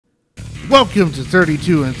Welcome to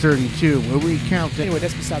 32 and 32, where we count down. Anyway,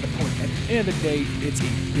 that's beside the point. At the end of the day, it's a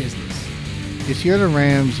business. If you're the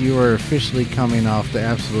Rams, you are officially coming off the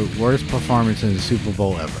absolute worst performance in the Super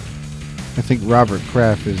Bowl ever. I think Robert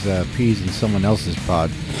Kraft is peas in someone else's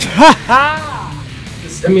pod.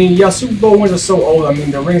 I mean, y'all Super Bowl wins are so old. I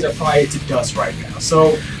mean, the rings are probably to dust right now.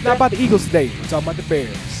 So, Not about the Eagles today. We're talking about the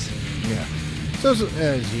Bears. Yeah. So,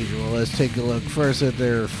 as usual, let's take a look first at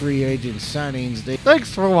their free agent signings.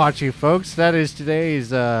 Thanks for watching, folks. That is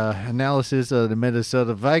today's analysis of the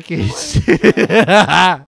Minnesota Vikings.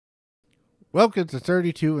 Welcome to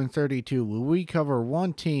 32 and 32, where we cover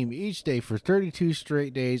one team each day for 32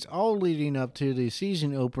 straight days, all leading up to the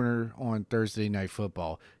season opener on Thursday Night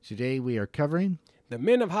Football. Today we are covering The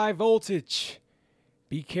men of high voltage.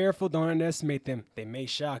 Be careful. Don't underestimate them. They may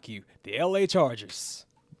shock you. The LA Chargers.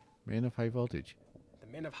 Men of High Voltage. The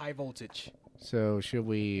men of high voltage. So should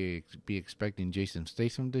we be expecting Jason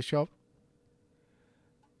Statham to show up?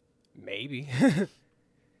 Maybe.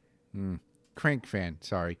 Crank fan,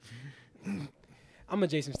 sorry. I'm a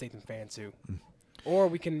Jason Statham fan too. Or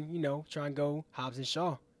we can, try and go Hobbs and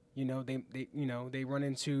Shaw. They run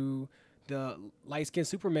into the light-skinned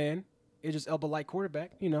Superman, Idris Elba-like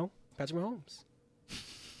quarterback, Patrick Mahomes.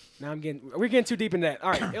 Now we're getting too deep in that.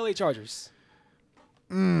 All right, LA Chargers.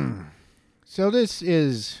 So this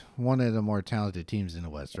is one of the more talented teams in the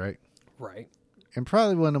West, right? Right. And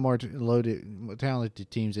probably one of the more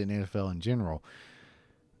talented teams in the NFL in general.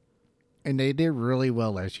 And they did really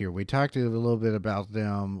well last year. We talked a little bit about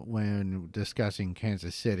them when discussing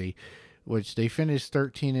Kansas City, which they finished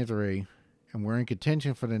 13-3, and we're in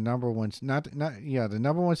contention for the number one, the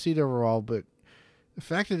number one seed overall, but the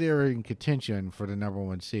fact that they were in contention for the number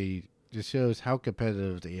one seed just shows how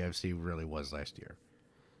competitive the AFC really was last year.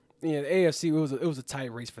 Yeah, the AFC it was a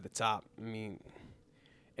tight race for the top. I mean,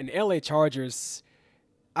 and the LA Chargers,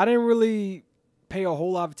 I didn't really pay a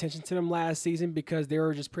whole lot of attention to them last season because they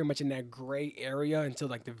were just pretty much in that gray area until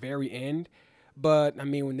like the very end. But I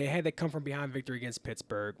mean, when they had that come from behind victory against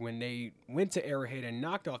Pittsburgh, when they went to Arrowhead and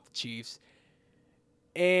knocked off the Chiefs,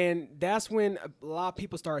 and that's when a lot of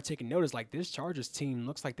people started taking notice. Like, this Chargers team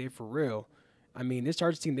looks like they're for real. I mean, this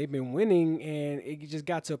Chargers team, they've been winning, and it just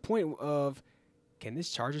got to a point of, can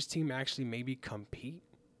this Chargers team actually maybe compete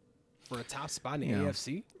for a top spot in the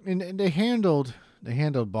AFC? And they handled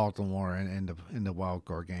Baltimore in the wild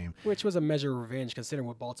card game, which was a measure of revenge considering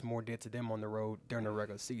what Baltimore did to them on the road during the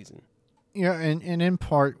regular season. Yeah, and in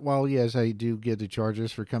part, while yes, I do give the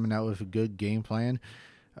Chargers for coming out with a good game plan,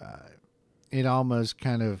 it almost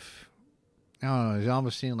kind of, I don't know, it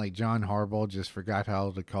almost seemed like John Harbaugh just forgot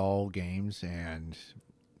how to call games, and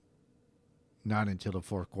not until the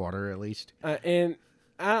fourth quarter, at least. And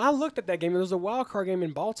I looked at that game. It was a wild card game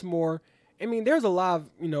in Baltimore. I mean, there's a lot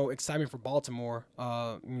of, excitement for Baltimore.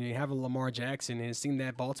 You have a Lamar Jackson, and it seemed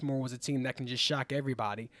that Baltimore was a team that can just shock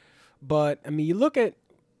everybody. But I mean, you look at,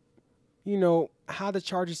 how this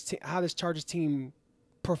Chargers team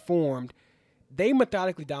performed. They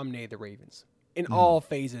methodically dominated the Ravens in all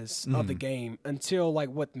phases of the game until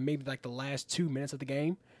maybe the last 2 minutes of the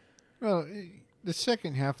game. Well, the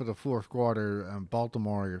second half of the fourth quarter,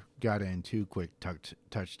 Baltimore got in 2 quick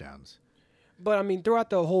touchdowns. But, I mean, throughout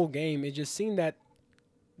the whole game, it just seemed that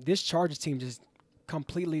this Chargers team just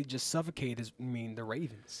completely just suffocated, the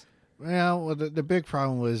Ravens. Well, the big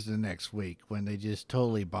problem was the next week when they just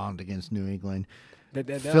totally bombed against New England.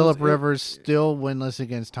 Phillip Rivers still winless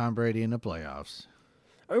against Tom Brady in the playoffs.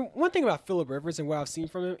 I mean, one thing about Phillip Rivers and what I've seen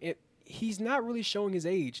from him, he's not really showing his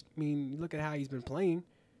age. I mean, look at how he's been playing.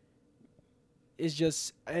 It's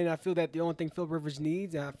just, and I feel that the only thing Phillip Rivers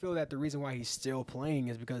needs, and I feel that the reason why he's still playing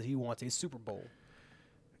is because he wants a Super Bowl.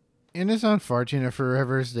 And it's unfortunate for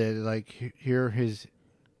Rivers that here his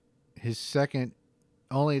second,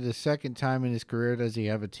 only the second time in his career does he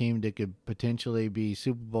have a team that could potentially be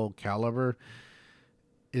Super Bowl caliber,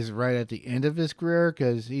 is right at the end of his career,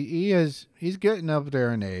 because he's getting up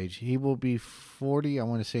there in age. He will be 40, I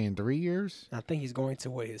want to say, in 3 years. I think he's going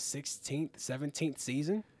to his 16th, 17th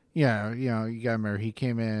season. Yeah, you got to remember, he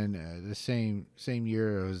came in the same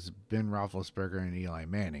year as Ben Roethlisberger and Eli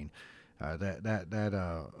Manning,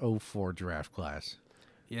 that 04 draft class.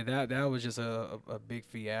 Yeah, that was just a big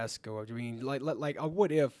fiasco. I mean, what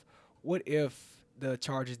if the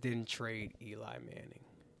Chargers didn't trade Eli Manning?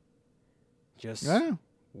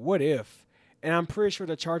 What if? And I'm pretty sure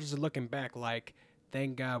the Chargers are looking back like,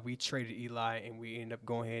 thank God we traded Eli and we ended up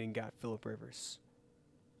going ahead and got Phillip Rivers.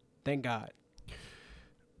 Thank God.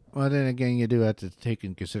 Well, then again, you do have to take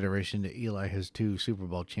in consideration that Eli has 2 Super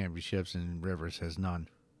Bowl championships and Rivers has none.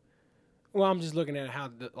 Well, I'm just looking at how,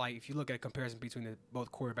 if you look at a comparison between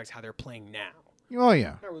both quarterbacks, how they're playing now. Oh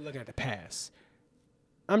yeah. Not really looking at the past.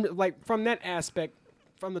 I'm like from that aspect,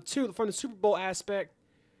 from the Super Bowl aspect,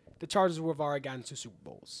 the Chargers would have already gotten 2 Super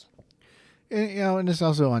Bowls. And, and it's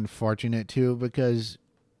also unfortunate too because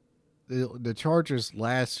the Chargers'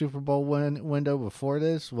 last Super Bowl window before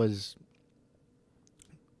this was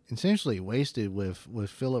essentially wasted with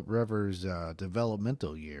Phillip Rivers'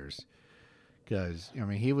 developmental years. Because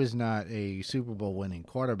he was not a Super Bowl winning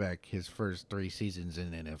quarterback his first 3 seasons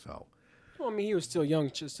in the NFL. Well, I mean, he was still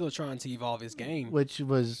young, still trying to evolve his game. Which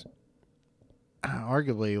was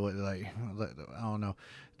arguably I don't know.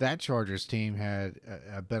 That Chargers team had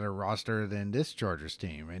a better roster than this Chargers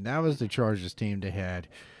team, and that was the Chargers team that had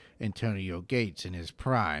Antonio Gates in his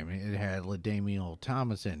prime. It had LaDainian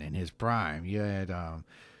Tomlinson in his prime. You had a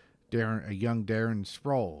young Darren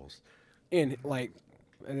Sproles, and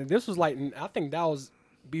this was I think that was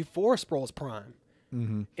before Sproles' prime,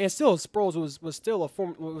 and still Sproles was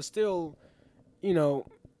still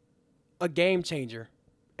a game changer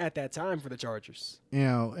at that time for the Chargers.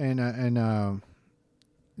 And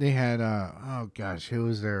they had who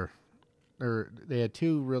was there? They had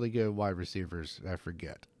 2 really good wide receivers. I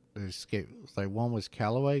forget. They escaped. It's like one was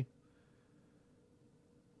Callaway.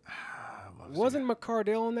 Wasn't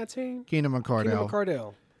McCardell on that team? Keenan McCardell. Keenan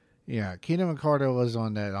McCardell. Yeah, Keenan McCardell was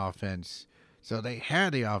on that offense. So they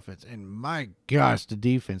had the offense, and my gosh, the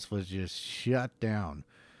defense was just shut down.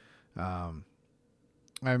 I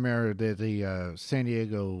remember that the San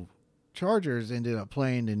Diego Chargers ended up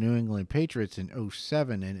playing the New England Patriots in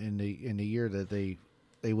 2007 in the year that they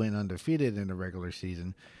went undefeated in the regular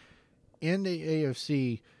season. In the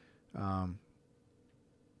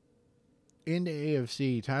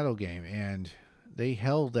AFC title game, and they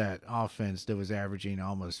held that offense that was averaging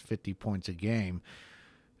almost 50 points a game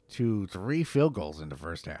to 3 field goals in the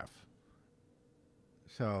first half.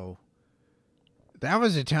 So that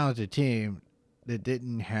was a talented team that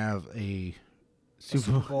didn't have a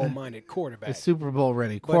Super Bowl-minded quarterback. A Super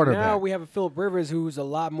Bowl-ready quarterback. But now we have a Phillip Rivers who's a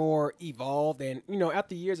lot more evolved, and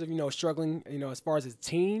after years of struggling, as far as his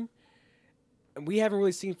team, we haven't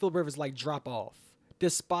really seen Phillip Rivers drop off,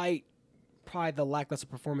 despite probably the lackluster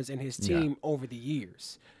performance in his team over the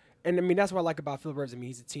years. And that's what I like about Phillip Rivers.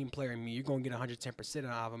 He's a team player. You're going to get 110%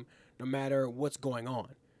 out of him no matter what's going on.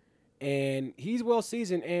 And he's well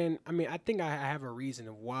seasoned, and I think I have a reason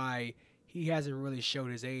of why he hasn't really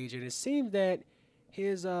showed his age. And it seems that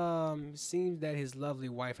his lovely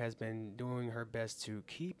wife has been doing her best to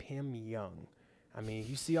keep him young.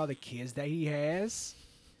 You see all the kids that he has.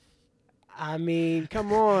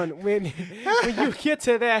 Come on. When you get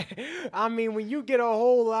to that, when you get a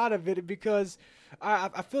whole lot of it, because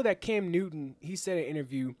I feel that Cam Newton, he said in an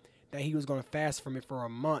interview that he was going to fast from it for a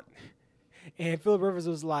month. And Phillip Rivers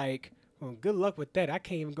was like, well, good luck with that. I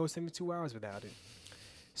can't even go 72 hours without it.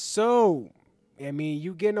 So,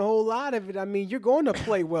 you getting a whole lot of it. You're going to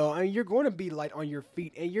play well. You're going to be light on your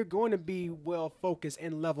feet, and you're going to be well-focused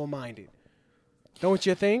and level-minded. Don't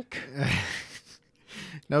you think?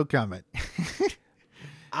 No comment.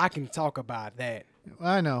 I can talk about that.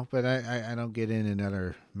 I know, but I don't get in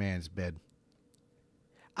another man's bed.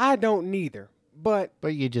 I don't neither, but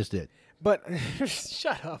you just did. But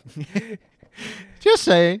shut up. Just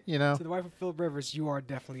saying, To the wife of Phillip Rivers, you are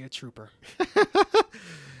definitely a trooper.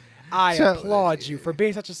 I applaud you for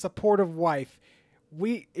being such a supportive wife.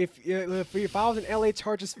 If I was an LA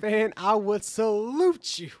Chargers fan, I would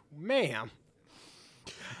salute you, ma'am.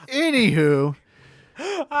 Anywho,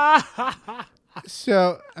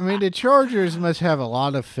 so the Chargers must have a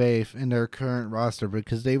lot of faith in their current roster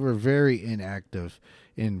because they were very inactive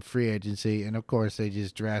in free agency, and of course they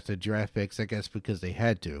just drafted draft picks, I guess, because they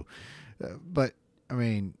had to. But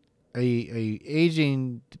a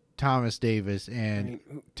aging Thomas Davis and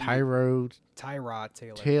Tyrod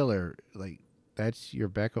Taylor, that's your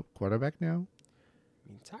backup quarterback now.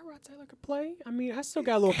 Tyrod Taylor could play. I still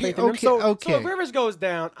got a little faith in him. So if Rivers goes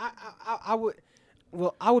down, I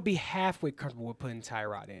would be halfway comfortable with putting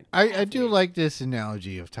Tyrod in. I do like this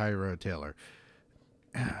analogy of Tyrod Taylor.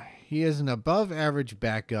 He is an above-average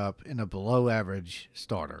backup and a below-average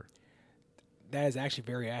starter. That is actually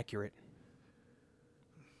very accurate.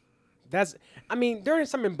 During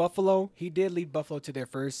his time in Buffalo, he did lead Buffalo to their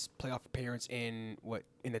first playoff appearance in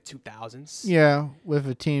the 2000s. Yeah, with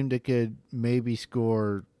a team that could maybe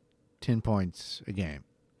score 10 points a game.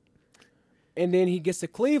 And then he gets to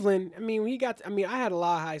Cleveland. I had a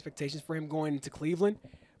lot of high expectations for him going into Cleveland.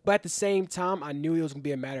 But at the same time, I knew it was going to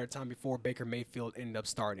be a matter of time before Baker Mayfield ended up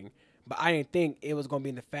starting. But I didn't think it was going to be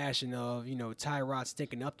in the fashion of, Tyrod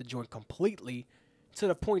stinking up the joint completely to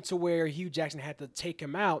the point to where Hugh Jackson had to take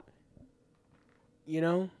him out,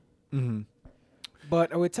 Mm-hmm.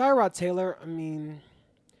 But with Tyrod Taylor, I mean,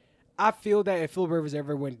 I feel that if Phil Rivers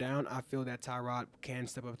ever went down, I feel that Tyrod can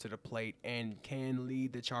step up to the plate and can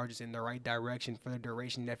lead the Chargers in the right direction for the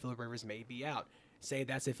duration that Phil Rivers may be out. Say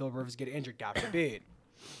that's if Phil Rivers get injured, God forbid.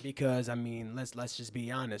 Because I mean, let's just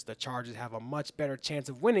be honest, the Chargers have a much better chance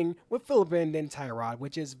of winning with Philip than Tyrod,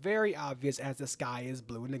 which is very obvious as the sky is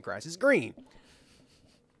blue and the grass is green.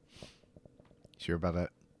 Sure about that?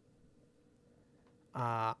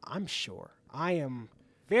 I'm sure. I am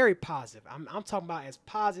very positive. I'm talking about as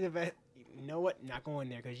positive as, you know what? Not going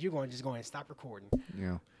there because you're going to just go ahead and stop recording.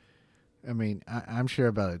 Yeah. I mean, I'm sure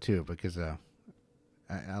about it too because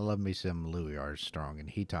I love me some Louis Armstrong, and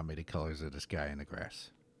he taught me the colors of the sky and the grass.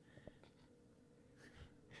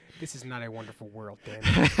 This is not a wonderful world,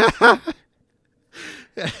 Dan.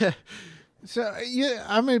 So, yeah,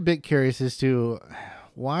 I'm a bit curious as to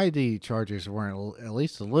why the Chargers weren't at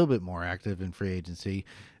least a little bit more active in free agency.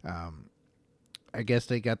 I guess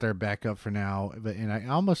they got their backup for now, and I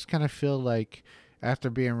almost kind of feel like after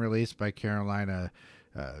being released by Carolina,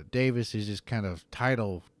 Davis is just kind of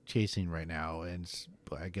title chasing right now, and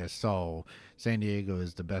I guess saw San Diego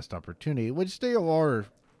is the best opportunity, which they are.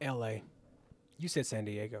 L.A. You said San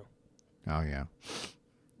Diego. Oh yeah.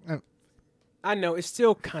 I know, it's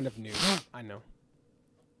still kind of new. I know.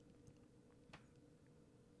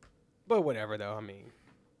 But whatever, though. I mean,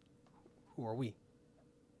 who are we?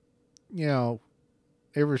 You know,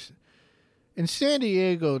 in San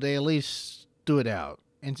Diego, they at least stood out.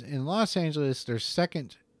 In Los Angeles, their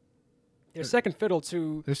second fiddle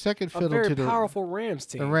to a very powerful Rams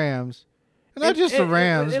team. The Rams. And not just the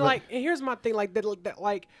Rams. And here's my thing.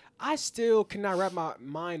 I still cannot wrap my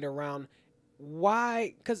mind around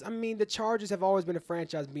why. Because, I mean, the Chargers have always been a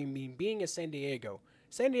franchise being in San Diego.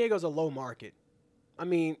 San Diego's a low market. I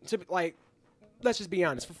mean, let's just be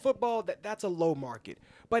honest. For football, that's a low market.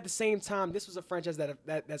 But at the same time, this was a franchise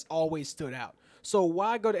that's always stood out. So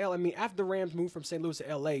why go to L.A.? I mean, after the Rams moved from St. Louis to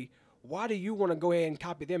L.A., why do you want to go ahead and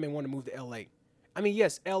copy them and want to move to L.A.? I mean,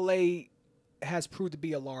 yes, L.A. has proved to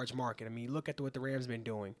be a large market. I mean, look at what the Rams been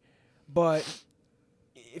doing. But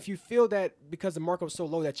if you feel that because the market was so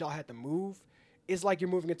low that y'all had to move, it's like you're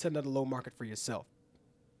moving into another low market for yourself.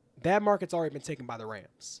 That market's already been taken by the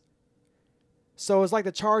Rams. So it's like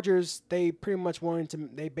the Chargers, they pretty much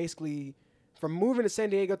they basically, from moving to San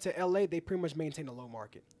Diego to L.A., they pretty much maintain a low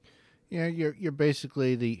market. Yeah, you're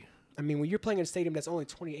basically I mean, when you're playing in a stadium that's only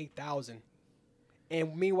 28,000,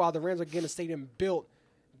 and meanwhile the Rams are getting a stadium built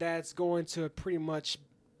that's going to pretty much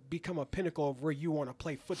become a pinnacle of where you want to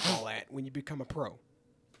play football at when you become a pro.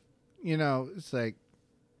 You know, it's like,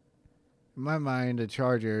 in my mind, the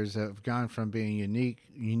Chargers have gone from being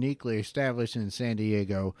uniquely established in San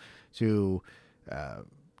Diego to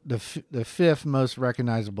the fifth most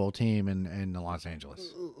recognizable team in Los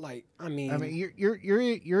Angeles. I mean,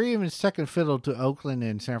 you're even second fiddle to Oakland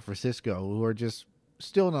and San Francisco, who are just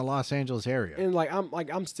still in the Los Angeles area. And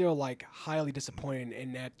I'm still highly disappointed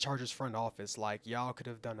in that Chargers front office. Like, y'all could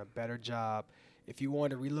have done a better job. If you want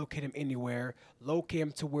to relocate him anywhere, locate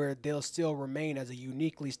him to where they'll still remain as a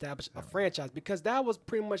uniquely established franchise, because that was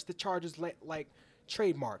pretty much the Chargers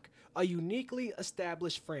trademark, a uniquely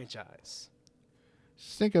established franchise.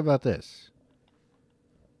 Think about this.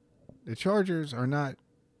 The Chargers are not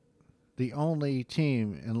the only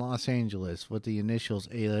team in Los Angeles with the initials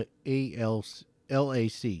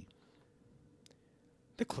LAC.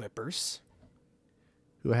 The Clippers,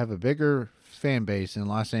 who have a bigger fan base in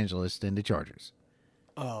Los Angeles than the Chargers.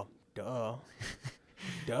 Oh, duh.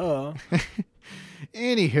 Duh.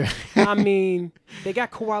 Anywho. I mean, they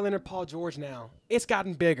got Kawhi Leonard, Paul George now. It's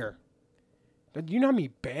gotten bigger. Do you know how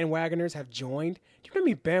many bandwagoners have joined? Do you know how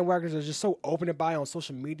many bandwagoners are just so open about it on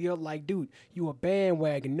social media? Like, dude, you a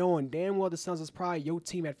bandwagon knowing damn well the Suns was probably your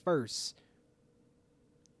team at first.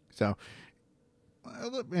 So,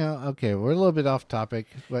 okay, we're a little bit off topic,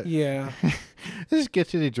 but yeah. Let's get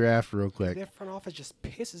to the draft real quick. That front office just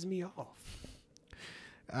pisses me off.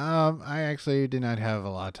 I actually did not have a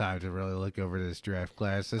lot of time to really look over this draft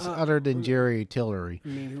class, other than Jerry Tillery. I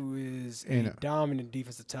mean, who is a dominant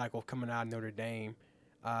defensive tackle coming out of Notre Dame,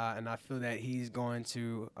 and I feel that he's going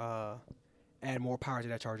to add more power to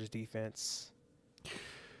that Chargers defense.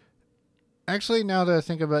 Actually, now that I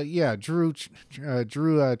think about it, Drew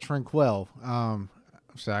Tranquil.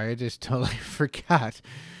 Sorry, I just totally forgot.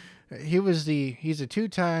 He's a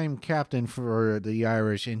two-time captain for the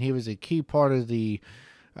Irish, and he was a key part of the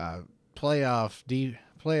playoff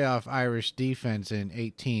Irish defense in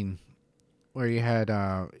 18, where you had,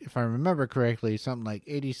 if I remember correctly, something like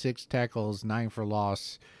 86 tackles, 9 for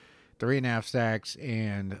loss, 3.5 sacks,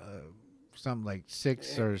 and something like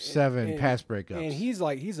 6 or 7 pass breakups. And he's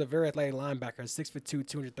a very athletic linebacker, 6'2",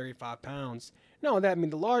 235 pounds. No, that I mean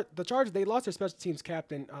the Chargers, they lost their special teams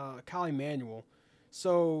captain, Kyle Emanuel.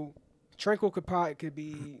 So Tranquil could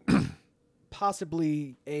be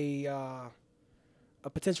possibly a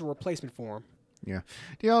potential replacement for him. Yeah,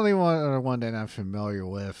 the only one that I'm familiar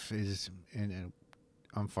with is, and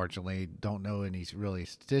unfortunately don't know any really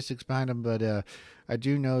statistics behind him, but I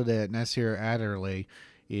do know that Nasir Adderley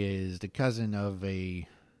is the cousin of a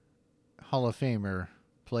Hall of Famer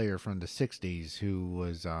player from the '60s who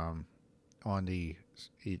was on the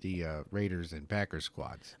Raiders and Packers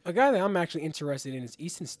squads. A guy that I'm actually interested in is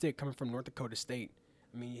Easton Stick, coming from North Dakota State.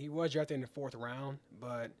 I mean, he was drafted in the 4th round,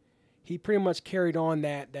 but he pretty much carried on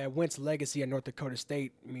that Wentz legacy at North Dakota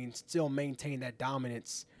State. I mean, still maintained that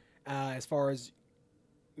dominance as far as,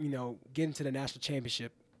 getting to the national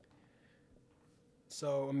championship.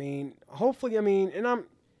 So, I mean, hopefully, and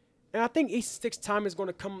I think Easton Stick's time is going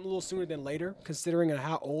to come a little sooner than later, considering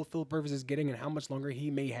how old Philip Rivers is getting and how much longer he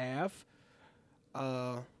may have.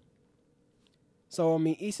 So, I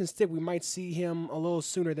mean, Easton Stick, we might see him a little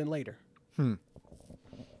sooner than later.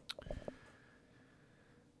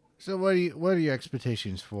 So what are your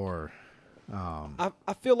expectations for?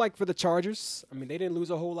 I feel like for the Chargers, I mean, they didn't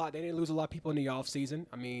lose a whole lot. They didn't lose a lot of people in the offseason.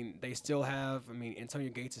 I mean, they still have, Antonio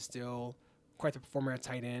Gates is still quite the performer at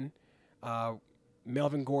tight end.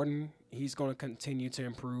 Melvin Gordon, he's going to continue to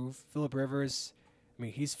improve. Phillip Rivers,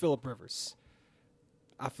 he's Phillip Rivers.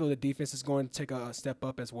 I feel the defense is going to take a step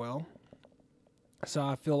up as well. So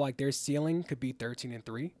I feel like their ceiling could be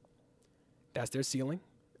 13-3. That's their ceiling.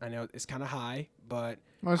 I know it's kind of high, but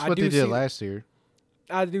that's what they did last year.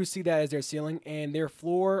 I do see that as their ceiling, and their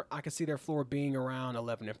floor, I can see their floor being around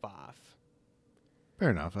 11-5. Fair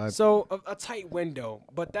enough. So a tight window,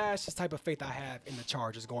 but that's just the type of faith I have in the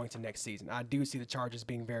Chargers going to next season. I do see the Chargers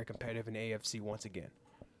being very competitive in the AFC once again.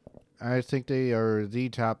 I think they are the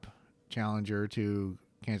top challenger to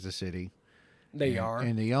Kansas City. They are.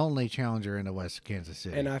 And the only challenger in the West, Kansas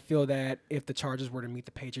City. And I feel that if the Chargers were to meet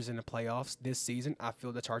the Patriots in the playoffs this season, I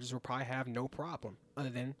feel the Chargers will probably have no problem, other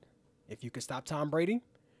than if you could stop Tom Brady,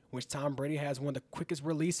 which Tom Brady has one of the quickest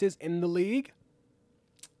releases in the league.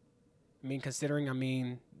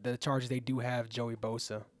 Considering the Chargers, they do have Joey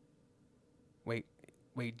Bosa. Wait,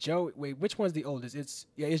 which one's the oldest? It's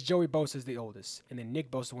Joey Bosa's the oldest, and then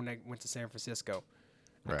Nick Bosa when they went to San Francisco.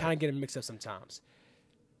 Right. I kind of get them mixed up sometimes.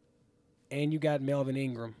 And you got Melvin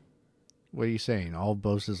Ingram. What are you saying? All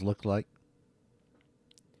Bosas look like?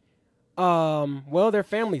 Well, they're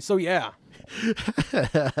family, so yeah. He's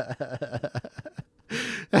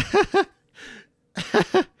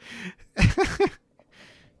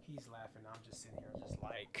laughing. I'm just sitting here, just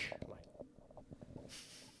like.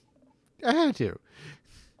 I had to.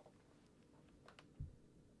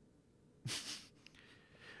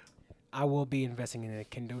 I will be investing in a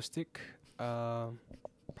kendo stick.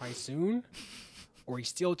 Probably soon, or a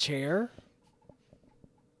steel chair,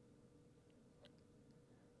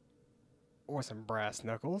 or some brass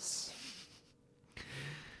knuckles.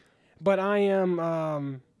 But I am,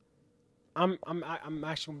 I'm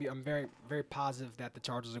actually I'm very, very positive that the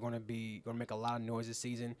Chargers are going to make a lot of noise this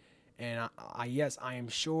season, and yes, I am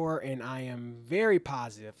sure, and I am very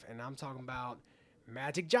positive, and I'm talking about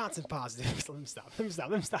Magic Johnson positive. Let me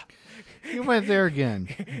stop. You went there again.